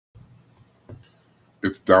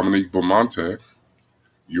It's Dominique Beaumonte.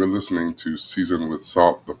 You're listening to Season with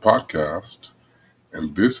Salt, the podcast,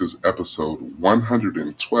 and this is episode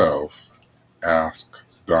 112, Ask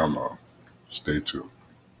Damo. Stay tuned.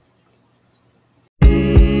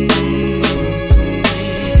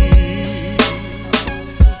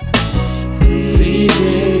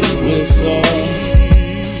 Season with salt,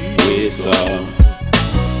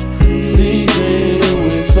 Season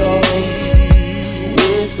with salt,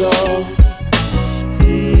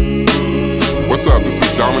 What's up? This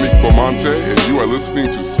is Dominique Beaumonte, and you are listening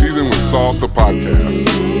to Season with Salt, the podcast.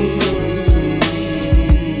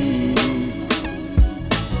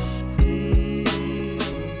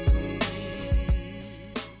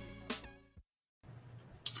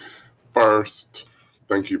 First,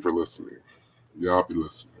 thank you for listening. Y'all be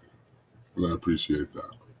listening, and I appreciate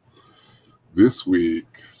that. This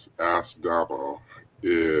week's Ask Damo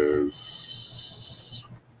is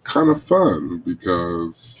kind of fun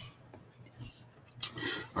because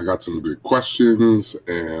I got some good questions,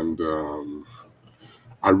 and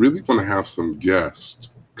I really want to have some guests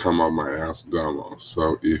come on my Ask Damo.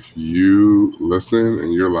 So if you listen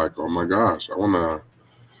and you're like, oh my gosh, I want to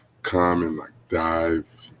come and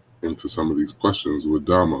dive into some of these questions with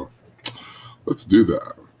Damo, let's do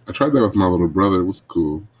that. I tried that with my little brother. It was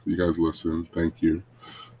cool. You guys listen. Thank you.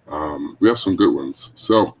 We have some good ones.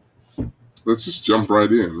 So let's just jump right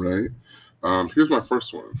in, right? Here's my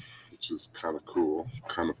first one, which is kind of cool,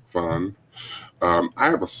 kind of fun. I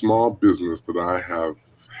have a small business that I have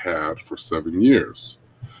had for 7 years.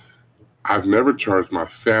 I've never charged my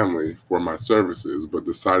family for my services, but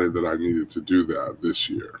decided that I needed to do that this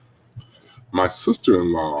year. My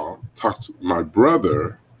sister-in-law talked my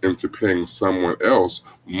brother into paying someone else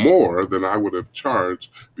more than I would have charged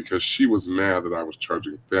because she was mad that I was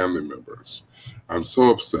charging family members. I'm so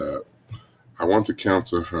upset. I want to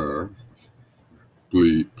counsel her.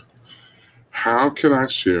 Bleep. How can I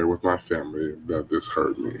share with my family that this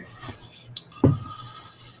hurt me?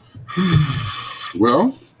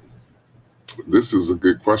 Well, this is a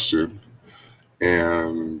good question.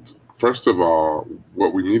 And first of all,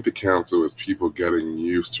 what we need to counsel is people getting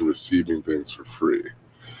used to receiving things for free.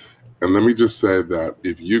 And let me just say that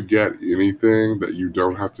if you get anything that you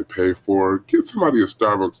don't have to pay for, get somebody a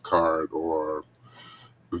Starbucks card or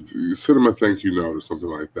send them a thank you note or something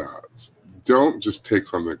like that. Don't just take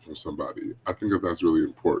something from somebody. I think that that's really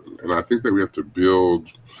important. And I think that we have to build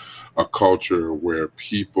a culture where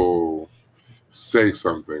people say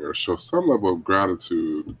something or show some level of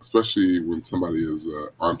gratitude, especially when somebody is an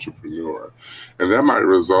entrepreneur. And that might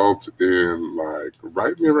result in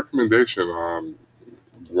write me a recommendation on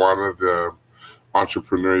one of the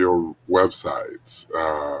entrepreneurial websites,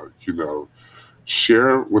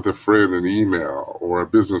 share with a friend an email or a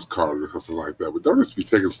business card or something like that. But don't just be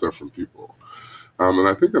taking stuff from people. And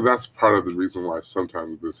I think that that's part of the reason why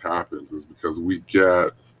sometimes this happens is because we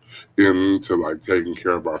get into taking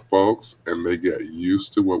care of our folks and they get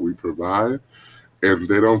used to what we provide and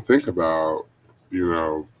they don't think about,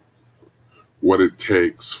 what it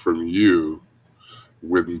takes from you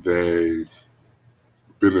when they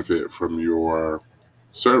benefit from your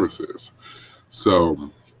services.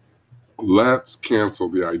 So let's cancel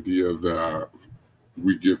the idea that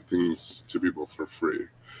we give things to people for free.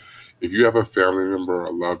 If you have a family member or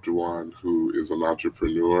a loved one who is an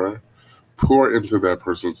entrepreneur, pour into that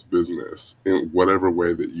person's business in whatever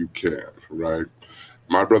way that you can, right?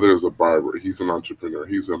 My brother is a barber. He's an entrepreneur.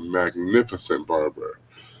 He's a magnificent barber.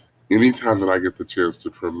 Anytime that I get the chance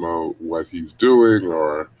to promote what he's doing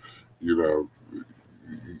or,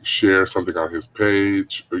 share something on his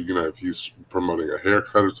page, or, if he's promoting a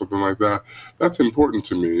haircut or something like that, that's important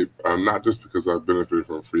to me, not just because I benefit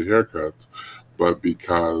from free haircuts, but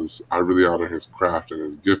because I really honor his craft and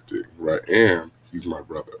his gifting, right? And he's my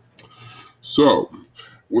brother. So,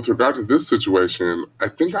 with regard to this situation, I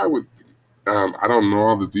think I would, I don't know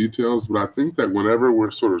all the details, but I think that whenever we're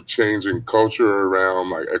sort of changing culture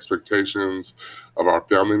around expectations of our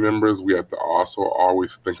family members, we have to also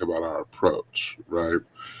always think about our approach, right?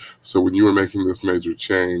 So when you were making this major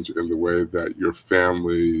change in the way that your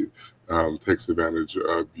family takes advantage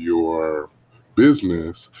of your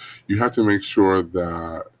business, you have to make sure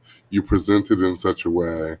that you present it in such a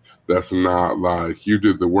way that's not like you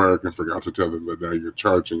did the work and forgot to tell them that now you're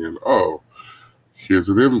charging and, oh, here's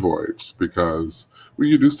an invoice. Because when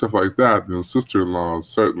you do stuff like that, then sister-in-laws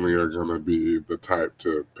certainly are going to be the type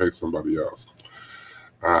to pay somebody else.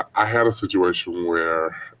 I had a situation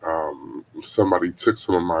where somebody took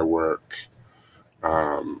some of my work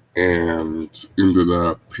and ended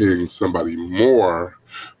up paying somebody more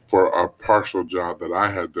for a partial job that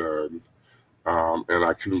I had done And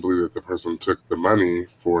I couldn't believe that the person took the money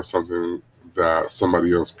for something that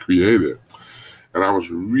somebody else created. And I was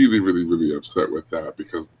really, really, really upset with that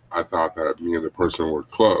because I thought that me and the person were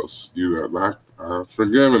close. Not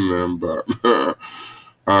forgiving them, but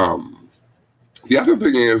um, the other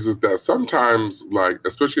thing is that sometimes, like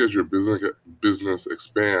especially as your business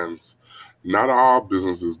expands, not all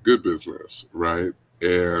business is good business, right?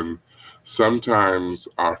 And sometimes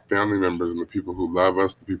our family members and the people who love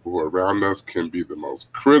us, the people who are around us, can be the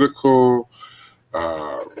most critical,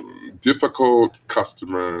 difficult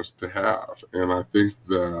customers to have. And I think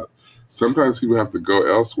that sometimes people have to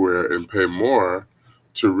go elsewhere and pay more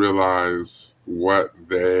to realize what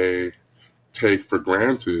they take for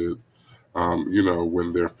granted,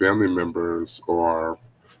 when their family members are,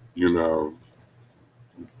 you know,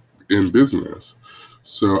 in business.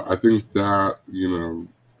 So I think that,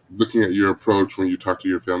 looking at your approach when you talk to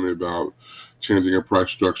your family about changing a price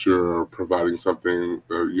structure or providing something,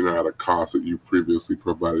 at a cost that you previously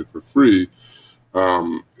provided for free.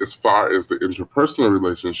 As far as the interpersonal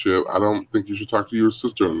relationship, I don't think you should talk to your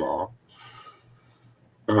sister-in-law.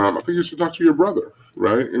 I think you should talk to your brother,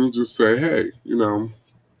 right? And just say, hey,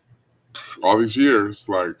 all these years,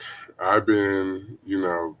 like I've been,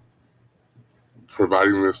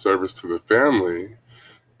 providing this service to the family,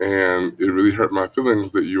 and it really hurt my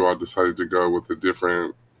feelings that you all decided to go with a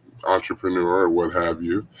different entrepreneur or what have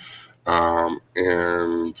you.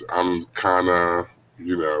 And I'm kind of,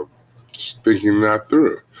 you know, thinking that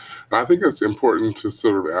through. I think it's important to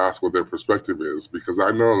sort of ask what their perspective is because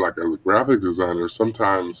I know, like, as a graphic designer,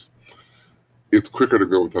 sometimes it's quicker to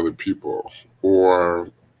go with other people,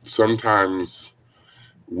 or sometimes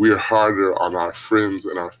we're harder on our friends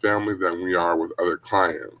and our family than we are with other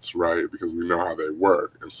clients, right? Because we know how they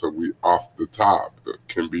work. And so we, off the top,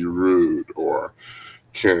 can be rude or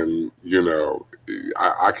can,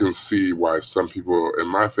 I can see why some people in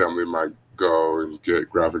my family might go and get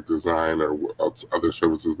graphic design or other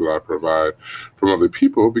services that I provide from other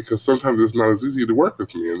people because sometimes it's not as easy to work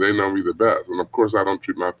with me and they know me the best. And of course, I don't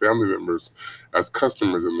treat my family members as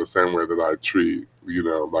customers in the same way that I treat,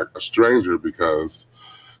 like a stranger because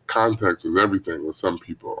context is everything with some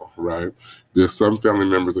people, right? There's some family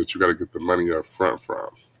members that you got to get the money up front from,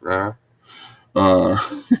 right? Uh,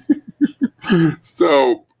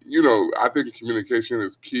 so, I think communication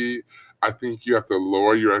is key. I think you have to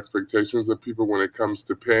lower your expectations of people when it comes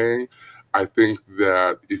to paying. I think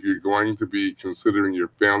that if you're going to be considering your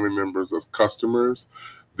family members as customers,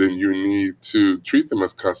 then you need to treat them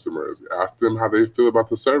as customers. Ask them how they feel about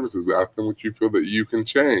the services. Ask them what you feel that you can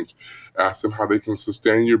change. Ask them how they can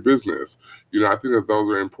sustain your business. I think that those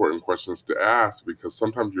are important questions to ask because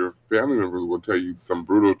sometimes your family members will tell you some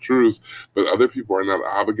brutal truths, but other people are not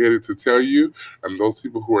obligated to tell you. And those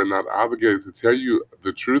people who are not obligated to tell you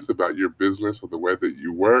the truth about your business or the way that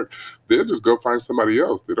you work, they'll just go find somebody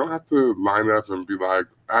else. They don't have to line up and be like,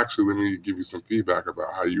 actually, let me give you some feedback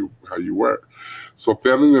about how you work. So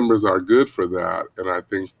family members are good for that. And I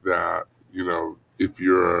think that, if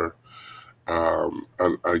you're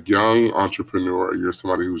a young entrepreneur or you're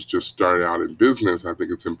somebody who's just started out in business, I think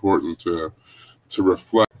it's important to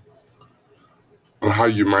reflect on how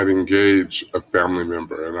you might engage a family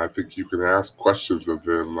member. And I think you can ask questions of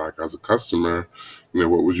them, like as a customer,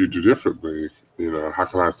 what would you do differently? How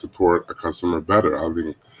can I support a customer better? I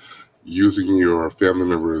think using your family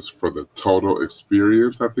members for the total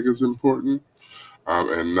experience, I think is important.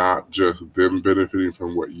 And not just them benefiting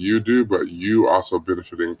from what you do, but you also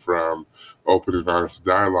benefiting from open and honest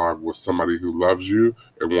dialogue with somebody who loves you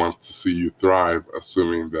and wants to see you thrive,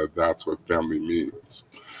 assuming that that's what family means.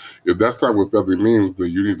 If that's not what family means,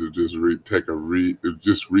 then you need to just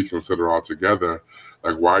just reconsider altogether.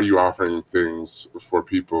 Like, why are you offering things for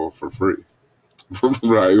people for free?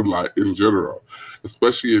 Right, like in general,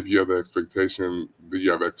 especially if you have the expectation that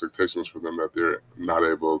you have expectations for them that they're not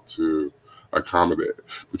able to accommodate.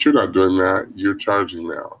 But you're not doing that, you're charging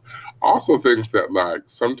now. I also think that, like,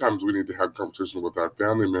 sometimes we need to have conversations with our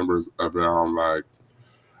family members around, like,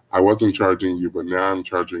 I wasn't charging you, but now I'm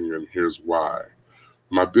charging you, and here's why.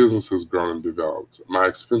 My business has grown and developed. My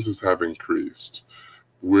expenses have increased.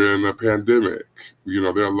 We're in a pandemic. There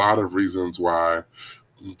are a lot of reasons why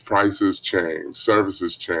prices change,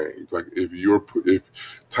 services change. Like, if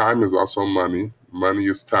time is also money, money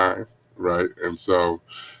is time, right? And so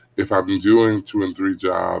if I'm doing 2 and 3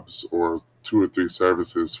 jobs or 2 or 3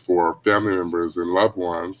 services for family members and loved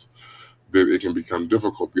ones, then it can become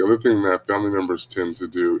difficult. The other thing that family members tend to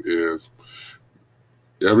do is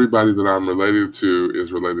everybody that I'm related to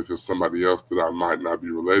is related to somebody else that I might not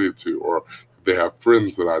be related to, or they have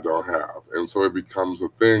friends that I don't have. And so it becomes a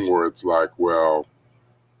thing where it's like, well,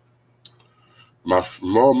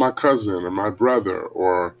 my cousin or my brother,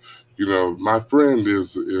 or my friend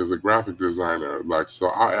is a graphic designer. Like, so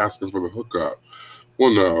I ask him for the hookup.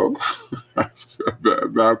 Well, no,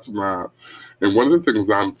 that's not. And one of the things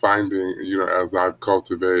I'm finding, as I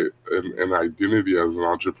cultivate an identity as an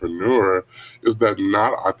entrepreneur, is that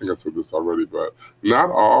I think I said this already, but not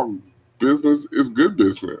all business is good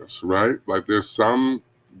business, right? Like, there's some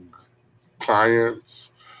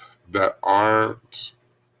clients that aren't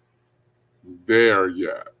there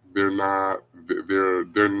yet. They're not,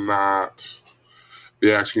 they're not,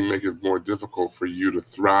 they actually make it more difficult for you to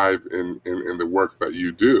thrive in the work that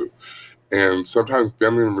you do. And sometimes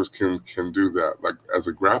family members can do that. Like, as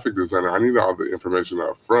a graphic designer, I need all the information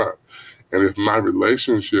up front. And if my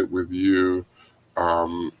relationship with you,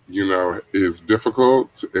 is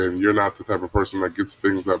difficult, and you're not the type of person that gets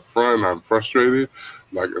things up front, I'm frustrated.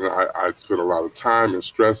 Like, and I spend a lot of time and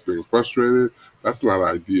stress being frustrated. That's not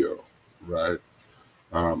ideal, right?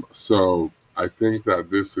 So I think that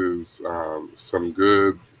this is some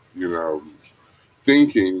good, you know,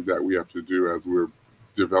 thinking that we have to do as we're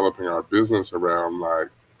developing our business around, like,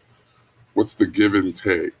 what's the give and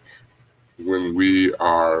take when we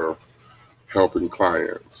are helping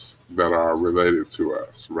clients that are related to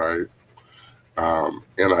us, right?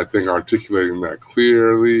 And I think articulating that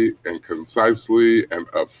clearly and concisely and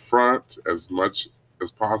upfront as much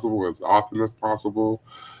as possible, as often as possible,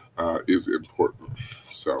 is important.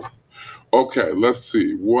 So, okay, let's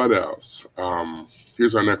see. What else?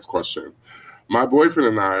 Here's our next question. My boyfriend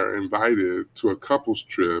and I are invited to a couples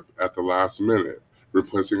trip at the last minute,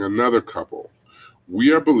 replacing another couple.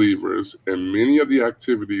 We are believers, and many of the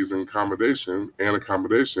activities and accommodations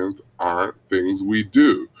aren't things we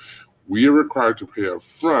do. We are required to pay up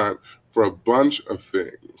front for a bunch of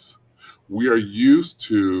things. We are used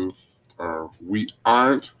to, or we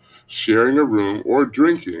aren't sharing a room or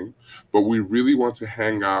drinking, but we really want to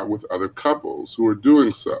hang out with other couples who are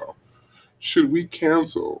doing so. Should we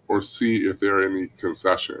cancel or see if there are any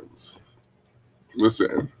concessions?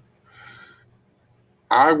 Listen,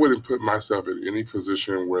 I wouldn't put myself in any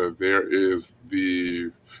position where there is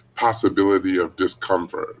the possibility of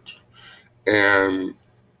discomfort. And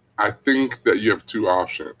I think that you have two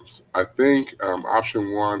options. I think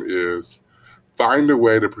option one is find a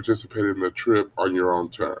way to participate in the trip on your own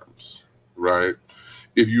terms, right?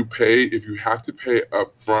 If you have to pay up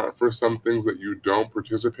front for some things that you don't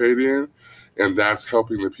participate in, and that's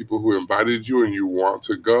helping the people who invited you and you want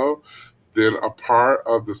to go, then a part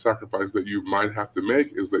of the sacrifice that you might have to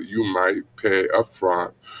make is that you might pay up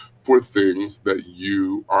front for things that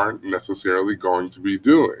you aren't necessarily going to be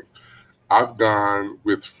doing. I've gone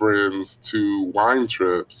with friends to wine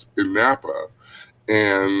trips in Napa,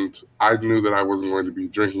 and I knew that I wasn't going to be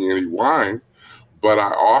drinking any wine, but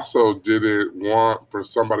I also didn't want for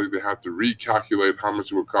somebody to have to recalculate how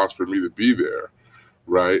much it would cost for me to be there,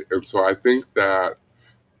 right? And so I think that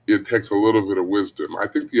it takes a little bit of wisdom. I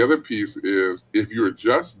think the other piece is, if you're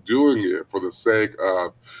just doing it for the sake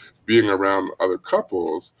of being around other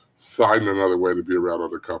couples, find another way to be around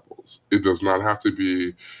other couples. It does not have to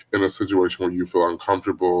be in a situation where you feel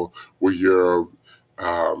uncomfortable, where you're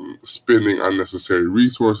spending unnecessary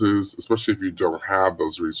resources, especially if you don't have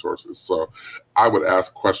those resources. So I would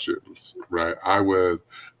ask questions, right? I would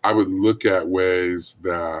look at ways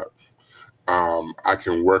that I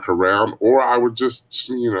can work around, or I would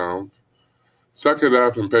just, suck it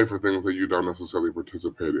up and pay for things that you don't necessarily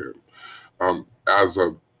participate in. As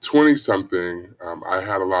a 20 something, I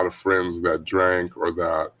had a lot of friends that drank, or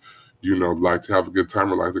that, like to have a good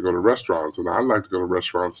time, or like to go to restaurants. And I like to go to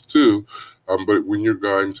restaurants too. But when you're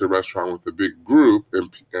going to a restaurant with a big group,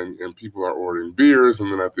 and people are ordering beers,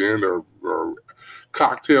 and then at the end, or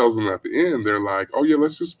cocktails, and at the end, they're like, oh yeah,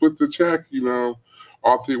 let's just split the check,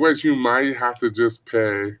 all three ways. You might have to just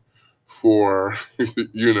pay for,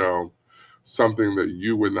 something that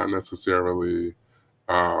you did not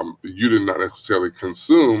necessarily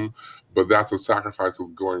consume, but that's a sacrifice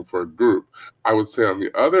of going for a group. I would say, on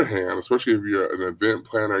the other hand, especially if you're an event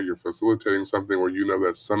planner, you're facilitating something where you know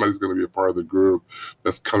that somebody's going to be a part of the group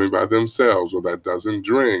that's coming by themselves, or that doesn't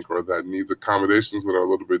drink, or that needs accommodations that are a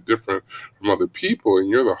little bit different from other people, and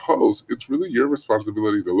you're the host, it's really your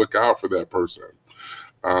responsibility to look out for that person.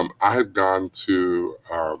 I had gone to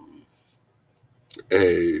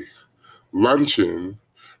a luncheon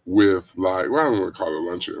with, like, well, I don't want to call it a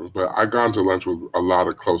luncheon, but I gone to lunch with a lot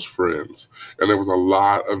of close friends, and there was a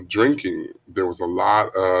lot of drinking. There was a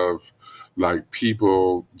lot of, like,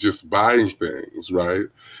 people just buying things, right?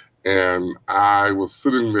 And I was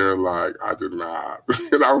sitting there like, I did not.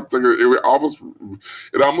 And I was thinking it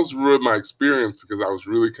almost ruined my experience because I was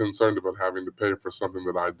really concerned about having to pay for something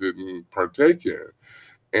that I didn't partake in.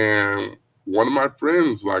 And one of my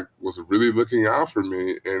friends like was really looking out for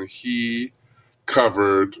me, and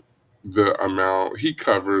covered he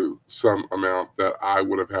covered some amount that I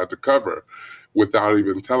would have had to cover without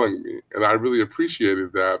even telling me. And I really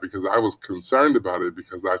appreciated that because I was concerned about it,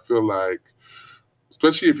 because I feel like,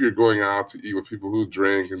 especially if you're going out to eat with people who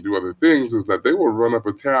drink and do other things, is that they will run up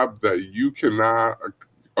a tab that you cannot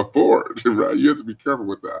afford, right? You have to be careful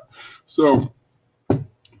with that. So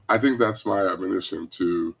I think that's my admonition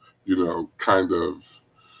to, kind of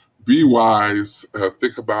be wise,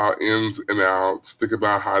 think about ins and outs, think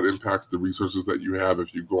about how it impacts the resources that you have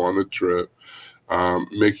if you go on the trip.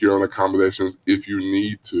 Make your own accommodations if you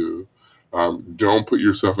need to. Don't put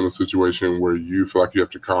yourself in a situation where you feel like you have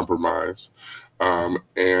to compromise.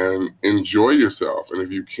 And enjoy yourself. And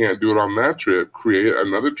if you can't do it on that trip, create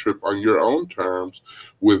another trip on your own terms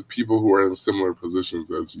with people who are in similar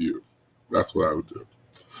positions as you. That's what I would do.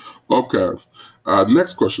 Okay.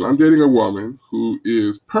 Next question. I'm dating a woman who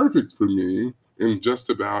is perfect for me in just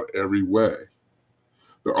about every way.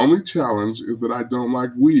 The only challenge is that I don't like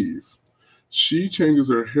weave. She changes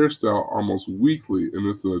her hairstyle almost weekly, and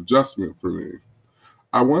it's an adjustment for me.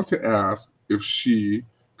 I want to ask if she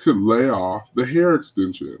could lay off the hair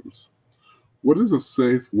extensions. What is a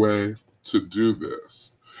safe way to do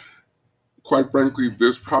this? Quite frankly,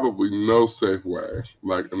 there's probably no safe way.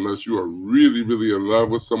 Like, unless you are really, really in love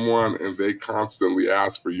with someone and they constantly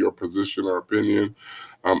ask for your position or opinion,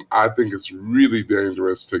 I think it's really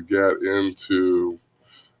dangerous to get into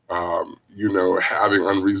having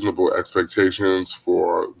unreasonable expectations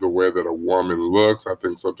for the way that a woman looks. I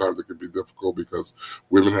think sometimes it can be difficult because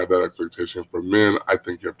women have that expectation for men. I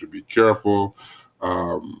think you have to be careful.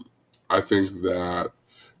 I think that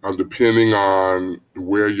depending on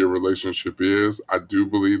where your relationship is, I do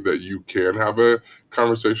believe that you can have a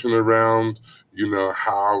conversation around,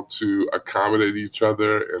 how to accommodate each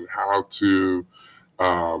other and how to,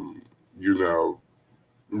 um, you know,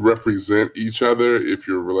 represent each other if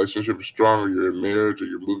your relationship is strong or you're in marriage or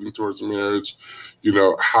you're moving towards marriage,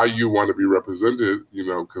 how you want to be represented,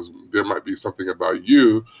 because there might be something about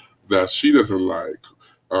you that she doesn't like.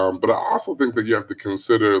 But I also think that you have to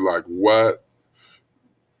consider like what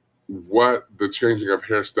the changing of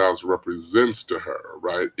hairstyles represents to her,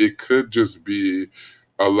 right? It could just be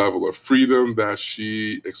a level of freedom that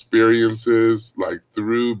she experiences, like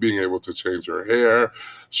through being able to change her hair.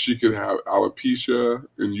 She could have alopecia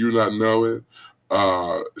and you not know it.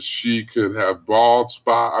 She could have bald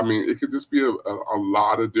spot. I mean, it could just be a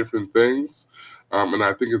lot of different things. And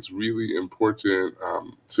I think it's really important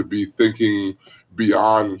to be thinking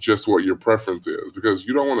beyond just what your preference is, because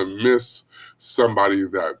you don't want to miss somebody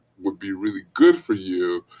that would be really good for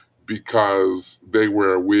you because they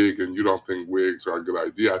wear a wig and you don't think wigs are a good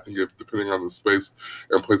idea. I think if depending on the space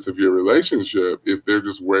and place of your relationship, if they're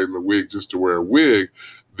just wearing the wig just to wear a wig,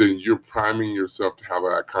 then you're priming yourself to have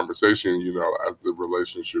that conversation, as the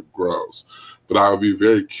relationship grows. But I would be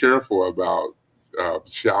very careful about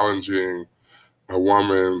challenging a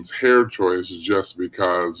woman's hair choice just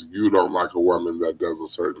because you don't like a woman that does a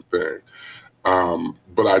certain thing.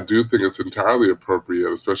 But I do think it's entirely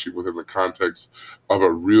appropriate, especially within the context of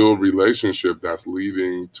a real relationship that's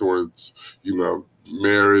leading towards,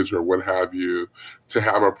 marriage or what have you, to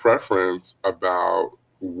have a preference about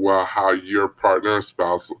how your partner or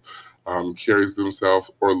spouse carries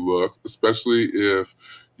themselves or looks, especially if,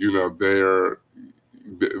 they're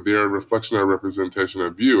a reflection or representation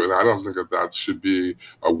of you. And I don't think that should be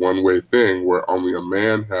a one-way thing where only a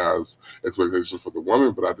man has expectations for the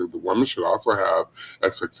woman, but I think the woman should also have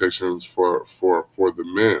expectations for the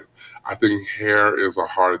men. I think hair is a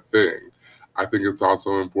hard thing. I think it's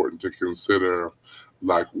also important to consider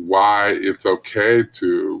like why it's okay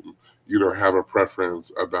to have a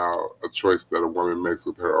preference about a choice that a woman makes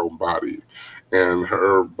with her own body. And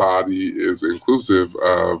her body is inclusive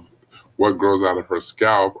of what grows out of her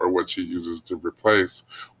scalp or what she uses to replace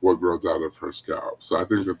what grows out of her scalp. So I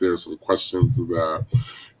think that there's some questions that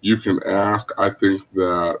you can ask.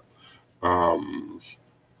 Um,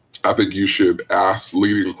 I think you should ask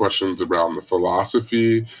leading questions around the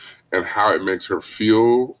philosophy and how it makes her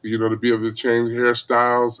feel, to be able to change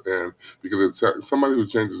hairstyles. And because it's somebody who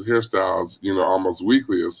changes hairstyles, almost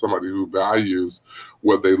weekly is somebody who values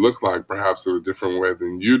what they look like, perhaps in a different way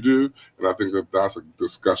than you do. And I think that that's a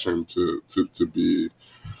discussion to be,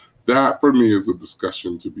 that for me is a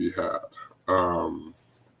discussion to be had.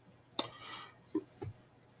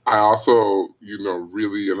 I also,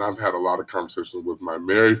 really, and I've had a lot of conversations with my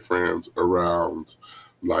married friends around,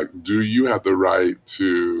 like, do you have the right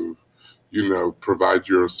to, provide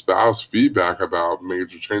your spouse feedback about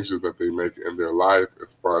major changes that they make in their life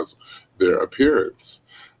as far as their appearance?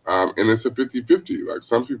 And it's a 50-50. Like,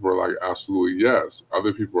 some people are like, absolutely yes.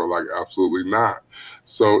 Other people are like, absolutely not.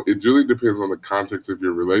 So it really depends on the context of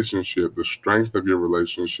your relationship, the strength of your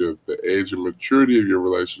relationship, the age and maturity of your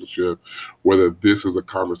relationship, whether this is a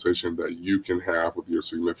conversation that you can have with your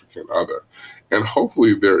significant other. And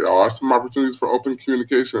hopefully there are some opportunities for open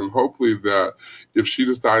communication. Hopefully that if she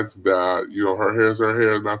decides that, her hair is her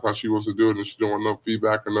hair and that's how she wants to do it and she don't want no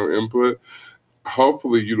feedback or no input,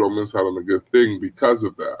 hopefully you don't miss out on a good thing because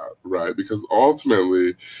of that, right? Because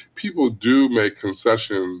ultimately people do make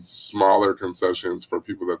concessions, smaller concessions for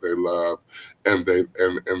people that they love and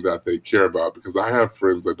that they care about. Because I have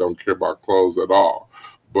friends that don't care about clothes at all,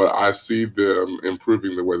 but I see them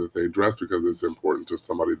improving the way that they dress because it's important to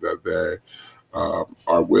somebody that they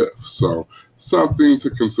are with. So something to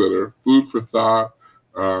consider, food for thought,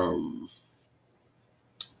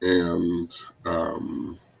 and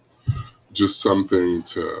just something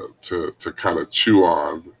to kind of chew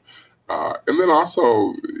on. And then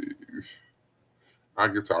also, I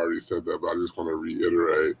guess I already said that, but I just want to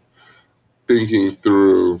reiterate, thinking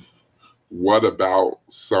through what about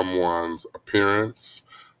someone's appearance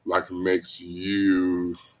makes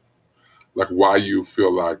you, why you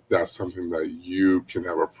feel like that's something that you can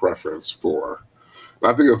have a preference for.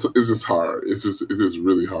 And I think it's just hard. It's just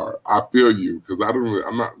really hard. I feel you because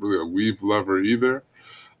I'm not really a weave lover either.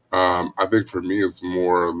 I think for me, it's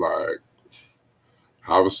more like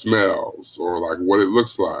how it smells or like what it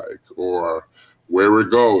looks like or where we're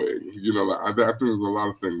going. I think there's a lot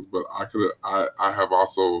of things, but I have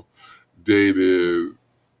also dated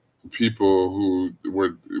people who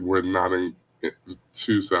were not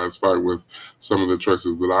too satisfied with some of the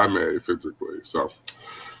choices that I made physically. So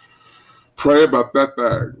pray about that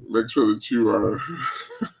thing. Make sure that you are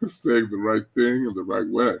saying the right thing in the right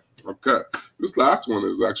way. Okay. This last one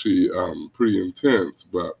is actually pretty intense,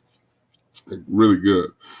 but really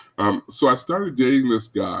good. So I started dating this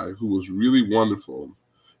guy who was really wonderful.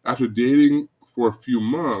 After dating for a few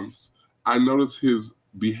months, I noticed his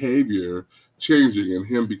behavior changing and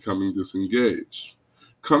him becoming disengaged.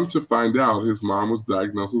 Come to find out, his mom was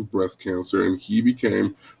diagnosed with breast cancer and he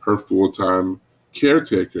became her full-time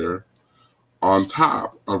caretaker on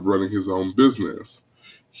top of running his own business.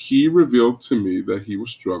 He revealed to me that he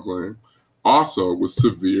was struggling also with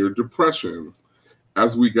severe depression.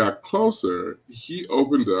 As we got closer, he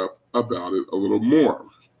opened up about it a little more.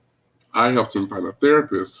 I helped him find a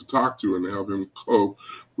therapist to talk to and help him cope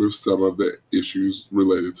with some of the issues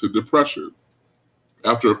related to depression.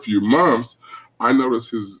 After a few months, I noticed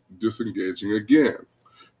his disengaging again.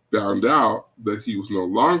 Found out that he was no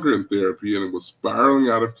longer in therapy and was spiraling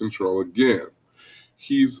out of control again.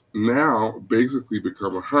 He's now basically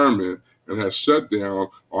become a hermit and has shut down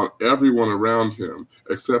on everyone around him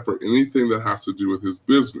except for anything that has to do with his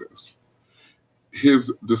business. He's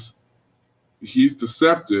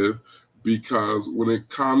deceptive because when it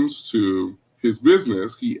comes to his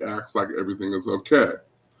business, he acts like everything is okay.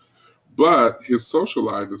 But his social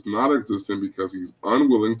life is not existent because he's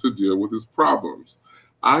unwilling to deal with his problems.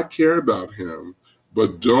 I care about him,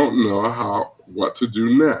 but don't know what to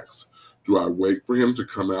do next. Do I wait for him to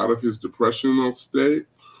come out of his depressional state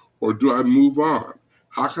or do I move on?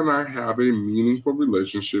 How can I have a meaningful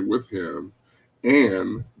relationship with him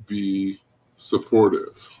and be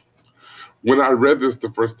supportive? When I read this,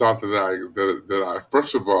 the first thought that I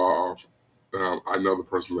first of all, I know the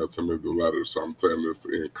person that submitted the letter, so I'm saying this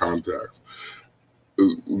in context.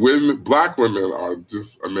 Black women are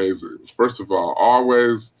just amazing. First of all,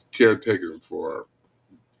 always caretaking for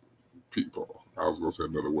people. I was going to say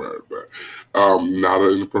another word, but not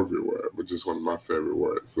an inappropriate word, but just one of my favorite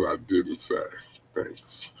words that I didn't say.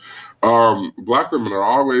 Thanks. Black women are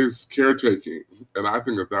always caretaking, and I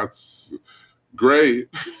think that that's great,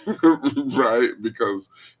 right? Because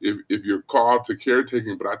if you're called to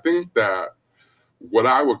caretaking, but I think that what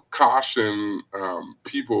I would caution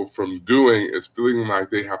people from doing is feeling like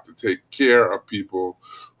they have to take care of people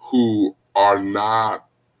who are not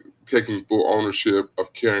taking full ownership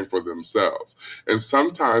of caring for themselves. And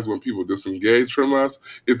sometimes when people disengage from us,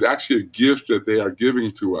 it's actually a gift that they are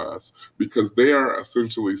giving to us because they are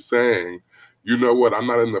essentially saying, you know what, I'm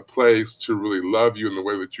not in the place to really love you in the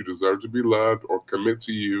way that you deserve to be loved or commit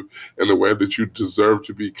to you in the way that you deserve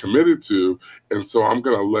to be committed to. And so I'm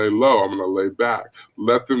going to lay low. I'm going to lay back.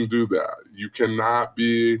 Let them do that. You cannot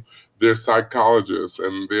be their psychologist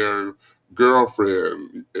and their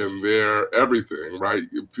girlfriend and their everything, right?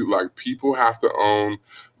 Like, people have to own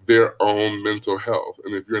their own mental health.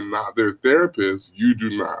 And if you're not their therapist, you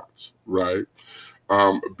do not, right?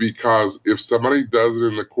 Because if somebody does it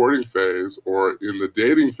in the courting phase or in the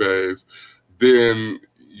dating phase, then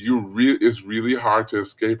it's really hard to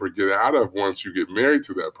escape or get out of once you get married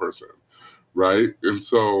to that person, right? And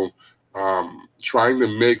so trying to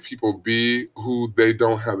make people be who they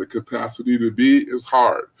don't have the capacity to be is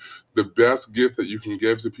hard. The best gift that you can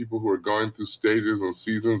give to people who are going through stages and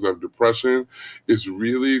seasons of depression is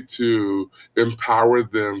really to empower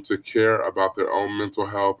them to care about their own mental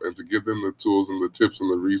health and to give them the tools and the tips and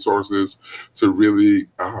the resources to really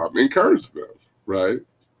encourage them, right?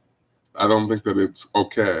 I don't think that it's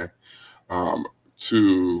okay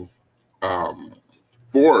to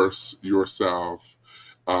force yourself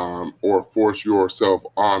or force yourself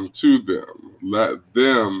onto them. Let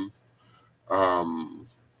them,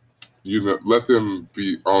 let them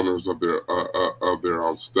be owners of their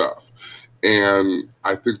own stuff. And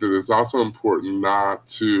I think that it's also important not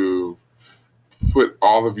to put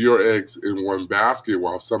all of your eggs in one basket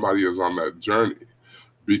while somebody is on that journey,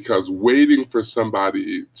 because waiting for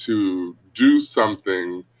somebody to do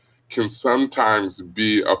something can sometimes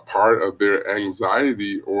be a part of their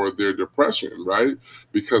anxiety or their depression, right?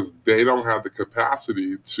 Because they don't have the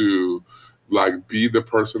capacity to like be the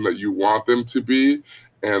person that you want them to be,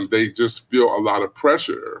 and they just feel a lot of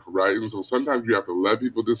pressure, right? And so sometimes you have to let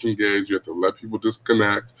people disengage, you have to let people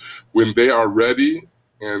disconnect when they are ready,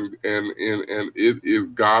 and it is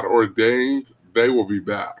God ordained. They will be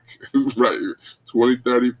back, right? 20,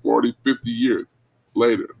 30, 40, 50 years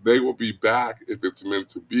later, they will be back if it's meant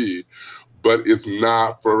to be. But it's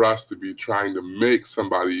not for us to be trying to make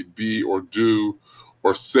somebody be or do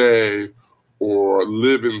or say or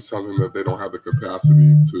live in something that they don't have the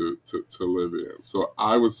capacity to live in. So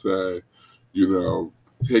I would say,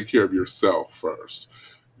 take care of yourself first.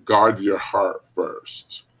 Guard your heart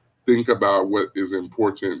first. Think about what is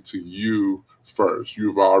important to you first.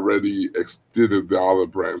 You've already extended the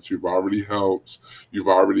olive branch. You've already helped. You've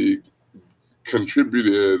already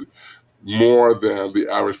contributed more than the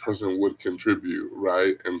average person would contribute,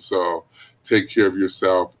 right? And so take care of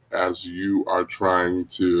yourself as you are trying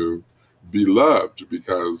to be loved,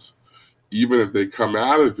 because even if they come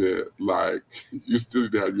out of it, like, you still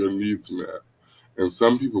need to have your needs met. And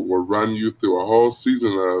some people will run you through a whole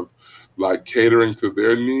season of like catering to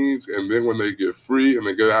their needs, and then when they get free and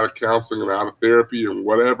they get out of counseling and out of therapy and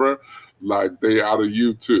whatever, like, they out of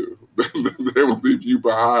you too. They will leave you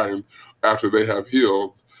behind after they have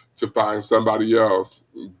healed to find somebody else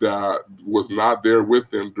that was not there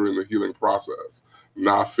with them during the healing process.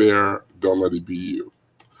 Not fair. Don't let it be you.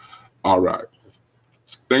 All right.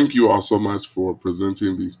 Thank you all so much for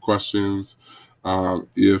presenting these questions.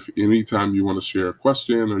 If anytime you want to share a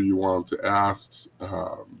question or you want to ask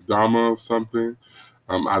Dama something,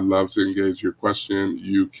 I'd love to engage your question.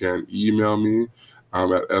 You can email me at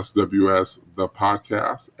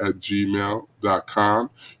swsthepodcast@gmail.com.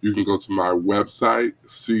 You can go to my website,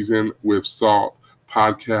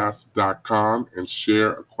 seasonwithsaltpodcast.com, and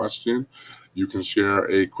share a question. You can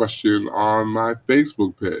share a question on my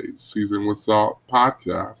Facebook page, Season with Salt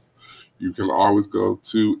Podcast. You can always go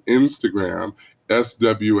to Instagram,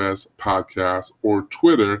 SWS Podcast, or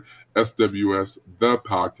Twitter, SWS The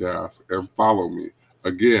Podcast, and follow me.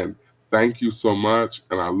 Again, thank you so much,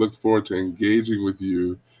 and I look forward to engaging with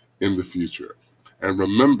you in the future. And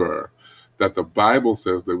remember that the Bible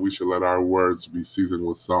says that we should let our words be seasoned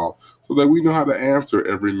with salt so that we know how to answer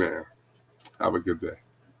every man. Have a good day.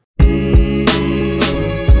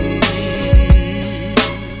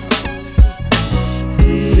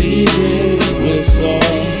 Seasoned with salt,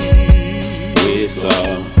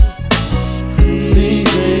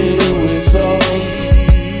 seasoned with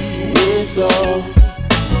salt,